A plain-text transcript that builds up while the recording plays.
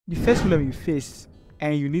The first problem you face,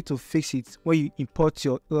 and you need to fix it when you import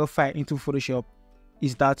your raw file into Photoshop,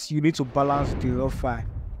 is that you need to balance the raw file,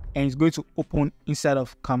 and it's going to open inside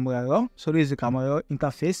of Camera Raw. So this is the Camera Raw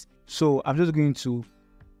interface. So I'm just going to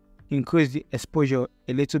increase the exposure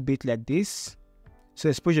a little bit like this. So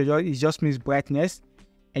exposure is just means brightness,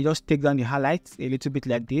 and just take down the highlights a little bit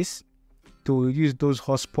like this to reduce those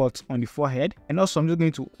hot spots on the forehead. And also I'm just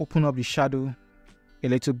going to open up the shadow a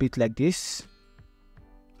little bit like this.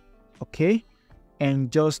 Okay,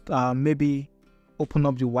 and just maybe open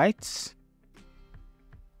up the whites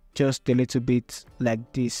just a little bit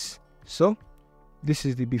like this. So this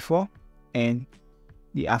is the before and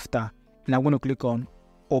the after, and I'm going to click on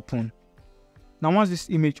open. Now once this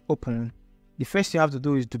image open, the first thing you have to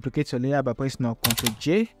do is duplicate your layer by pressing on Ctrl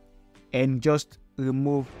J and just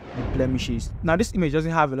remove the blemishes. Now this image doesn't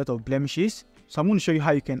have a lot of blemishes, so I'm going to show you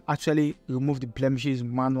how you can actually remove the blemishes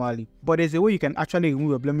manually. But there's a way you can actually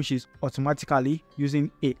remove your blemishes automatically using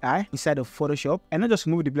AI inside of Photoshop. And not just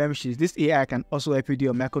remove the blemishes, this AI can also help you do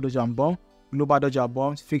your micro dodge and bump, global dodge and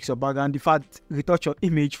bump, fix your background, in fact retouch your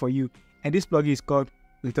image for you. And this plugin is called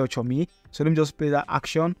Retouch for Me. So let me just play that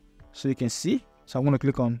action so you can see. So I'm going to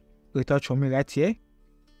click on Retouch for Me right here.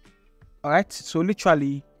 Alright, so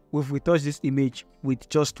literally we've retouched this image with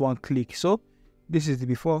just one click. So this is the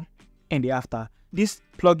before and the after. This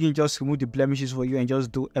plugin just remove the blemishes for you and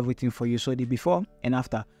just do everything for you. So the before and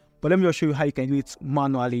after. But let me just show you how you can do it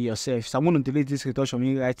manually yourself. So I'm going to delete this Retouch for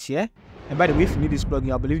Me right here. And by the way, if you need this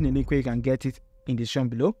plugin, I'll leave in the link where you can get it in the description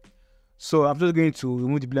below. So I'm just going to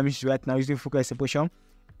remove the blemishes right now using focus separation.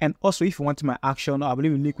 And also if you want my action, I'll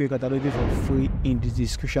leave in the link where you can download it for free in the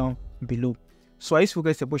description below. So I use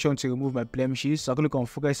focus separation to remove my blemishes. So I'm going to click on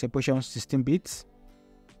focus separation 16 bits.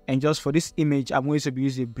 And just for this image, I'm going to be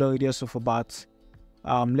using a blur radius of about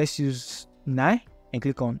let's use 9 and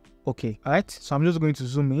click on OK. Alright, so I'm just going to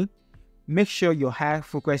zoom in. Make sure your high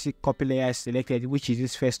frequency copy layer is selected, which is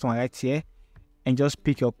this first one right here, and just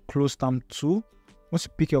pick your close stamp tool. Once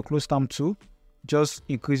you pick your close stamp tool, just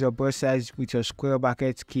increase your brush size with your square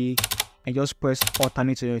bracket key and just press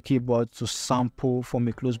alternate on your keyboard to sample from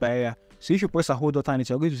a close by area. So if you press a hold alternate,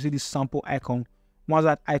 you're going to see this sample icon. Once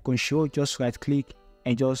that icon shows, just right click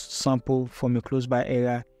and just sample from a close by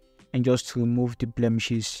area and just remove the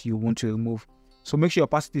blemishes you want to remove. So make sure your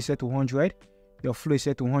opacity is set to 100, your flow is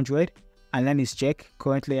set to 100, and line is checked,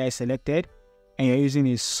 current layer is selected, and you're using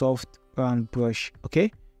a soft round brush.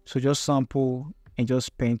 Okay, so just sample and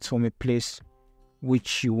just paint from a place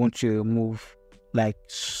which you want to remove, like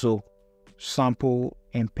so. Sample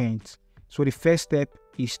and paint. So the first step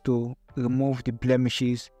is to remove the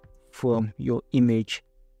blemishes from your image.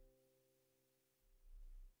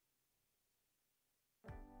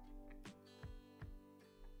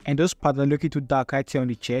 And those parts are looking too dark right here on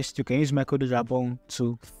the chest, you can use micro dodge bone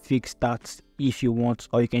to fix that if you want,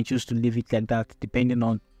 or you can choose to leave it like that depending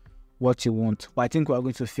on what you want. But I think we are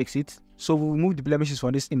going to fix it. So we'll remove the blemishes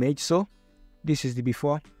from this image. So this is the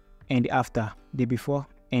before and the after, the before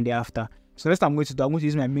and the after. So next I'm going to do, I'm going to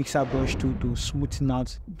use my mixer brush tool to smoothen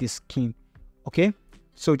out the skin. Okay,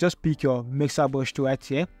 so just pick your mixer brush tool right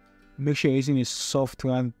here. Make sure you're using a soft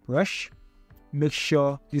round brush. Make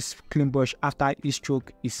sure this clean brush after each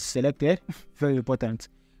stroke is selected. Very important.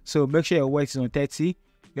 So make sure your weight is on 30,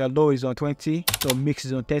 your low is on 20, your mix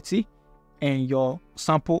is on 30, and your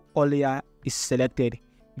sample all layer is selected,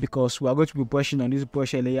 because we are going to be brushing on this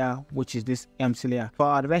brush layer, which is this empty layer. But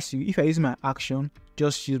I advise you, if I use my action,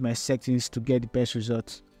 just use my settings to get the best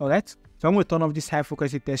results. Alright, so I'm going to turn off this high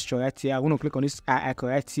frequency texture right here. I'm going to click on this eye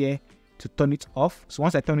icon right here to turn it off. So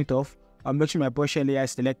once I turn it off, I'll make sure my brush layer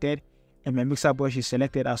is selected and my mixer brush is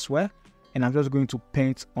selected as well. And I'm just going to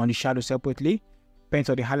paint on the shadow separately,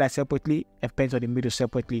 paint on the highlight separately, and paint on the middle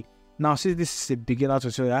separately. Now since this is a beginner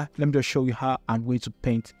tutorial, let me just show you how I'm going to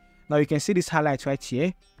paint. Now you can see this highlight right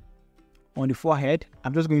here on the forehead.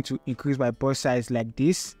 I'm just going to increase my brush size like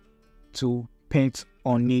this to paint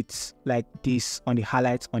on it like this on the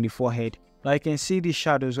highlights on the forehead. Now you can see these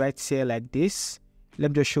shadows right here like this.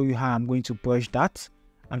 Let me just show you how I'm going to brush that.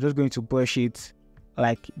 I'm just going to brush it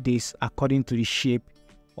like this according to the shape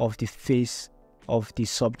of the face of the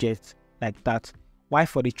subject, like that. While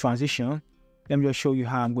for the transition, let me just show you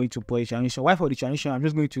how I'm going to brush transition. While for the transition, I'm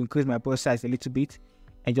just going to increase my brush size a little bit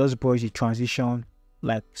and just brush the transition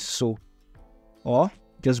like so, or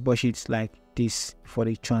just brush it like this for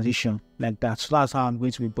the transition, like that. So that's how I'm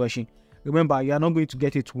going to be brushing. Remember, you are not going to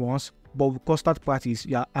get it once, but with constant practice,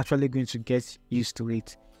 you are actually going to get used to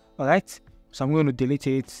it. Alright, so I'm going to delete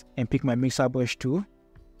it and pick my mixer brush tool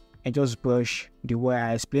and just brush the way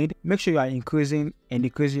I explained. Make sure you are increasing and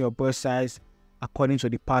decreasing your brush size according to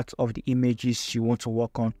the part of the images you want to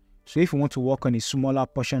work on. So if you want to work on a smaller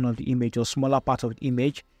portion of the image or smaller part of the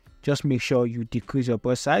image, just make sure you decrease your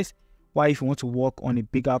brush size. While if you want to work on a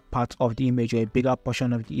bigger part of the image or a bigger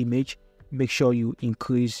portion of the image, make sure you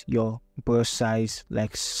increase your brush size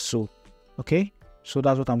like so. Okay, so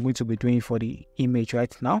that's what I'm going to be doing for the image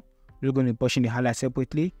right now. We're going to be brushing the highlight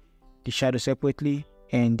separately, the shadow separately,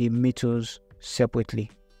 and the metals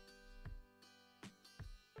separately.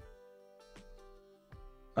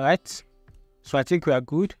 Alright, so I think we are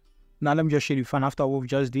good. Now let me just show you the before and after what we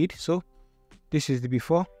just did. So this is the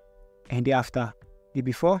before and the after. The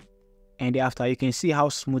before and the after. You can see how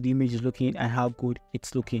smooth the image is looking and how good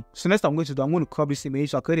it's looking. So next I'm going to crop this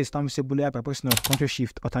image. So I'll create a stamp visible layer by pressing Ctrl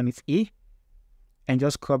Shift Alternate A and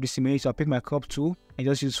just crop this image. So I'll pick my crop tool and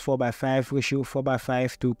just use 4:5 ratio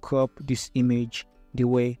 4:5 to crop this image the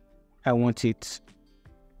way I want it,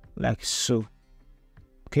 like so.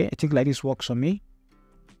 Okay, I think like this works for me.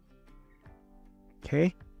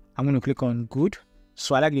 Okay, I'm going to click on good.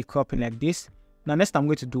 So I like the cropping like this. Now next I'm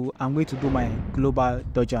going to do my global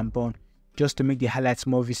dodge and burn, just to make the highlights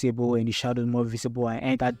more visible and the shadows more visible and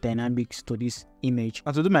add that dynamics to this image.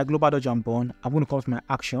 And to do my global dodge and burn, I'm going to come to my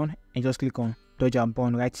action and just click on dodge and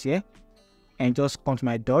burn right here, and just come to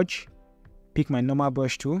my dodge, pick my normal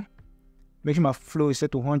brush tool, make sure my flow is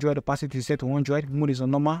set to 100, opacity is set to 100, mode is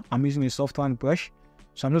on normal. I'm using a soft hand brush,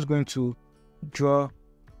 so I'm just going to draw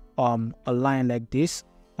a line like this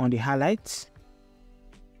on the highlights.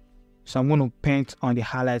 So I'm going to paint on the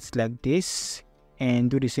highlights like this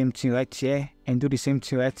and do the same thing right here and do the same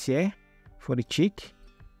thing right here for the cheek,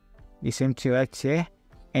 the same thing right here,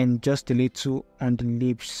 and just a little on the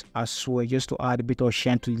lips as well, just to add a bit of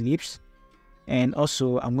shine to the lips. And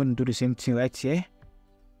also I'm going to do the same thing right here.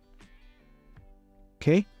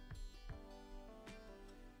 Okay,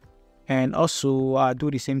 and also I'll do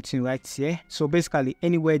the same thing right here. So basically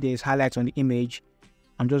anywhere there's highlights on the image,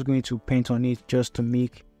 I'm just going to paint on it just to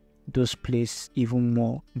make those places even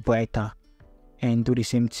more brighter, and do the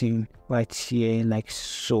same thing right here like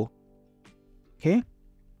so. Okay,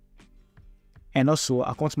 and also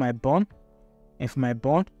I come to my burn, and for my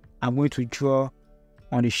burn I'm going to draw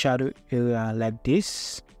on the shadow area like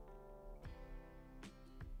this.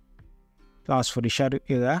 That's for the shadow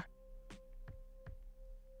area.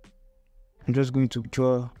 I'm just going to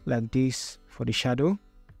draw like this for the shadow,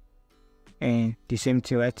 and the same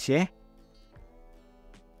thing right here,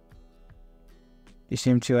 the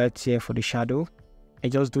same thing right here for the shadow,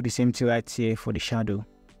 and just do the same thing right here for the shadow.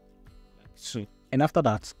 So, and after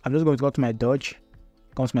that I'm just going to go to my dodge,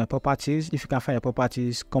 come to my properties. If you can't find your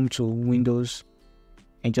properties, come to Windows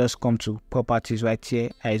and just come to properties right here,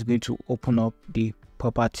 and it's going to open up the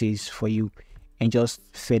properties for you, and just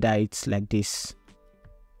feather it like this.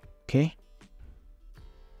 Okay,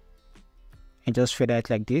 and just feather it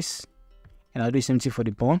like this, and I'll do the same thing for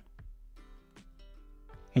the bone,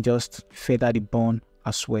 and just feather the bone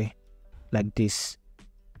as well like this.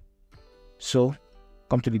 So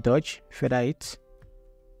come to the dodge, feather it,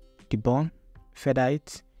 the bone, feather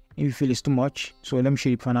it. If you feel it's too much, so let me show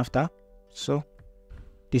you before and after. So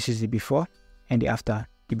this is the before and the after,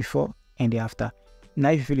 the before and the after.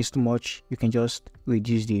 Now if you feel it's too much, you can just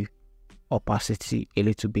reduce the opacity a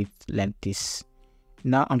little bit like this.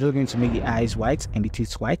 Now I'm just going to make the eyes white and the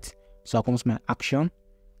teeth white. So I'll come to my action,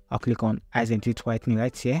 I'll click on eyes and teeth whitening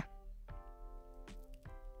right here,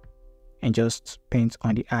 and just paint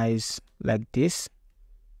on the eyes like this,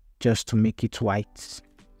 just to make it white.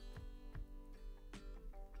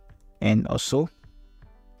 And also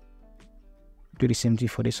do the same thing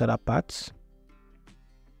for this other part,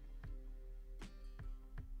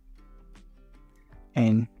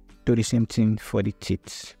 and do the same thing for the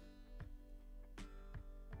teeth.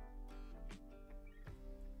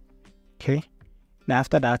 Okay, now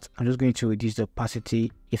after that I'm just going to reduce the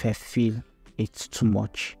opacity if I feel it's too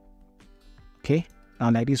much. Okay,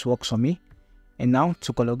 now like this works for me. And now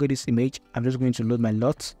to color grade this image, I'm just going to load my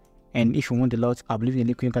LUT, and if you want the LUT, I'll leave the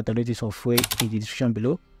link you can download it for free in the description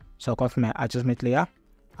below. So I'll come from my adjustment layer,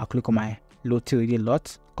 I'll click on my load 3D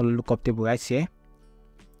LUT color lookup table right here.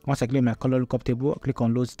 Once I click my color lookup table, I'll click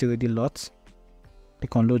on load 3D LUT,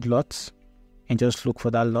 click on load LUT, and just look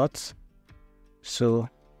for that LUT. So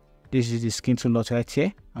this is the skin tone LUT right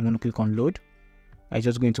here. I'm going to click on load. I'm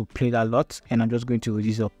just going to play that LUT, and I'm just going to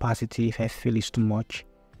reduce the opacity if I feel it's too much.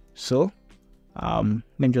 So let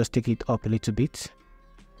me just take it up a little bit.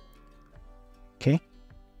 Okay,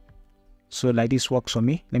 so like this works for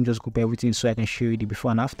me. Let me just group everything so I can show you the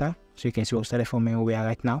before and after, so you can see what started from where we are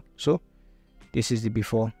right now. So this is the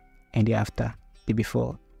before and the after, the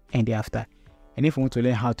before and the after. And And if you want to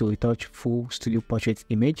learn how to retouch full studio portrait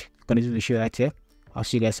image, continue to show right here. I'll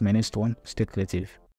see you guys in my next one. Stay creative.